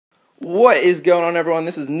What is going on, everyone?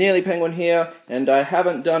 This is Nearly Penguin here, and I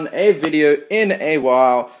haven't done a video in a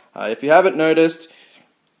while. If you haven't noticed,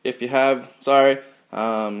 if you have, sorry.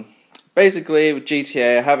 Basically, with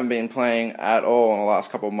GTA, I haven't been playing at all in the last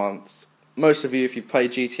couple of months. Most of you, if you've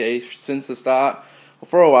played GTA since the start, or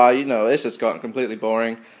for a while, you know it's just gotten completely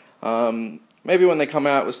boring. Maybe when they come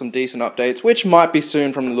out with some decent updates, which might be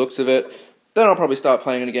soon from the looks of it, then I'll probably start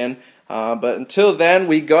playing it again. But until then,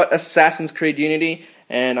 we got Assassin's Creed Unity,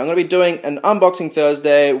 and I'm going to be doing an unboxing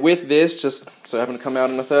Thursday with this, just so I happen to come out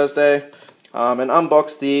on a Thursday, and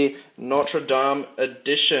unbox the Notre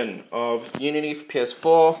edition of Unity for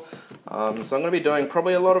PS4. So I'm going to be doing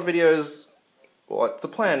probably a lot of videos, well, it's the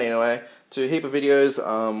plan anyway, to a heap of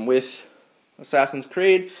videos with Assassin's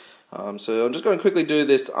Creed. So I'm just going to quickly do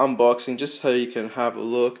this unboxing just so you can have a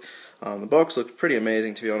look. The box looks pretty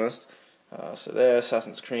amazing, to be honest. So there,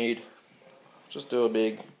 Assassin's Creed. Just do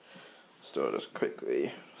it just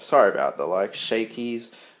quickly. Sorry about the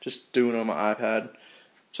shakies. Just doing it on my iPad.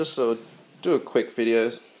 Just so do a quick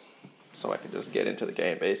video so I can just get into the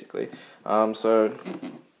game basically. So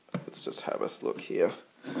let's just have us look here.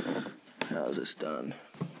 How's this done?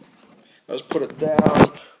 I'll just put it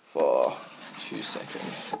down for 2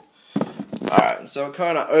 seconds. Alright, so it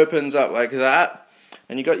kind of opens up like that,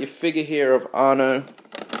 and you got your figure here of Arno.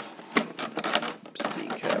 Just be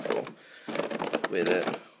careful with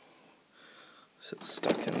it. So it's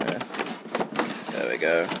stuck in there. There we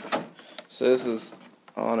go. So this is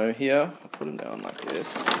Arno here. I'll put him down like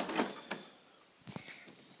this.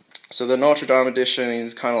 So the Notre edition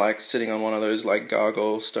is kind of like sitting on one of those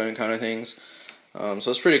gargoyle stone kind of things. So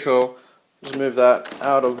it's pretty cool. Just move that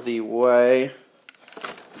out of the way.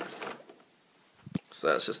 So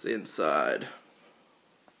that's just the inside.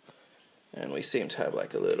 And we seem to have a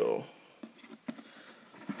little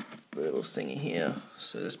thingy here.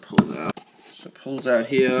 So this pulls out. So it pulls out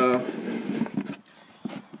here.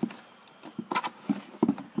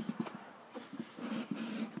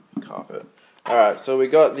 Carpet. Alright, so we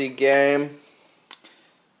got the game.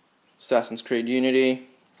 Assassin's Creed Unity.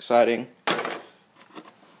 Exciting.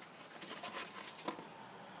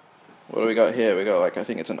 What do we got here? We got I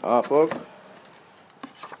think it's an art book.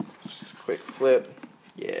 Just a quick flip.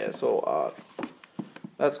 Yeah, it's all art.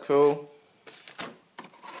 That's cool.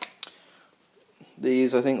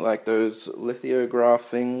 These, I think, those lithograph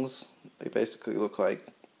things, they basically look like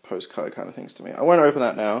postcard kind of things to me. I won't open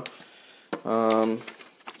that now.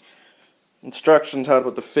 Instructions how to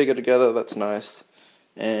put the figure together, that's nice.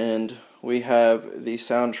 And we have the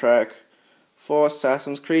soundtrack for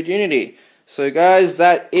Assassin's Creed Unity. So guys,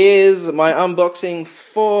 that is my unboxing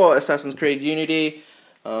for Assassin's Creed Unity.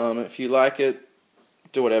 If you like it,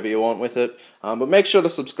 do whatever you want with it. But make sure to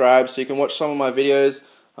subscribe so you can watch some of my videos.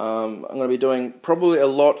 I'm going to be doing probably a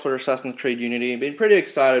lot for Assassin's Creed Unity. I've been pretty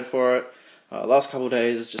excited for it. Last couple of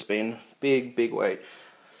days has just been big wait.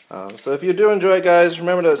 So if you do enjoy it, guys,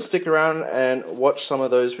 remember to stick around and watch some of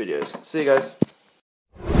those videos. See you guys.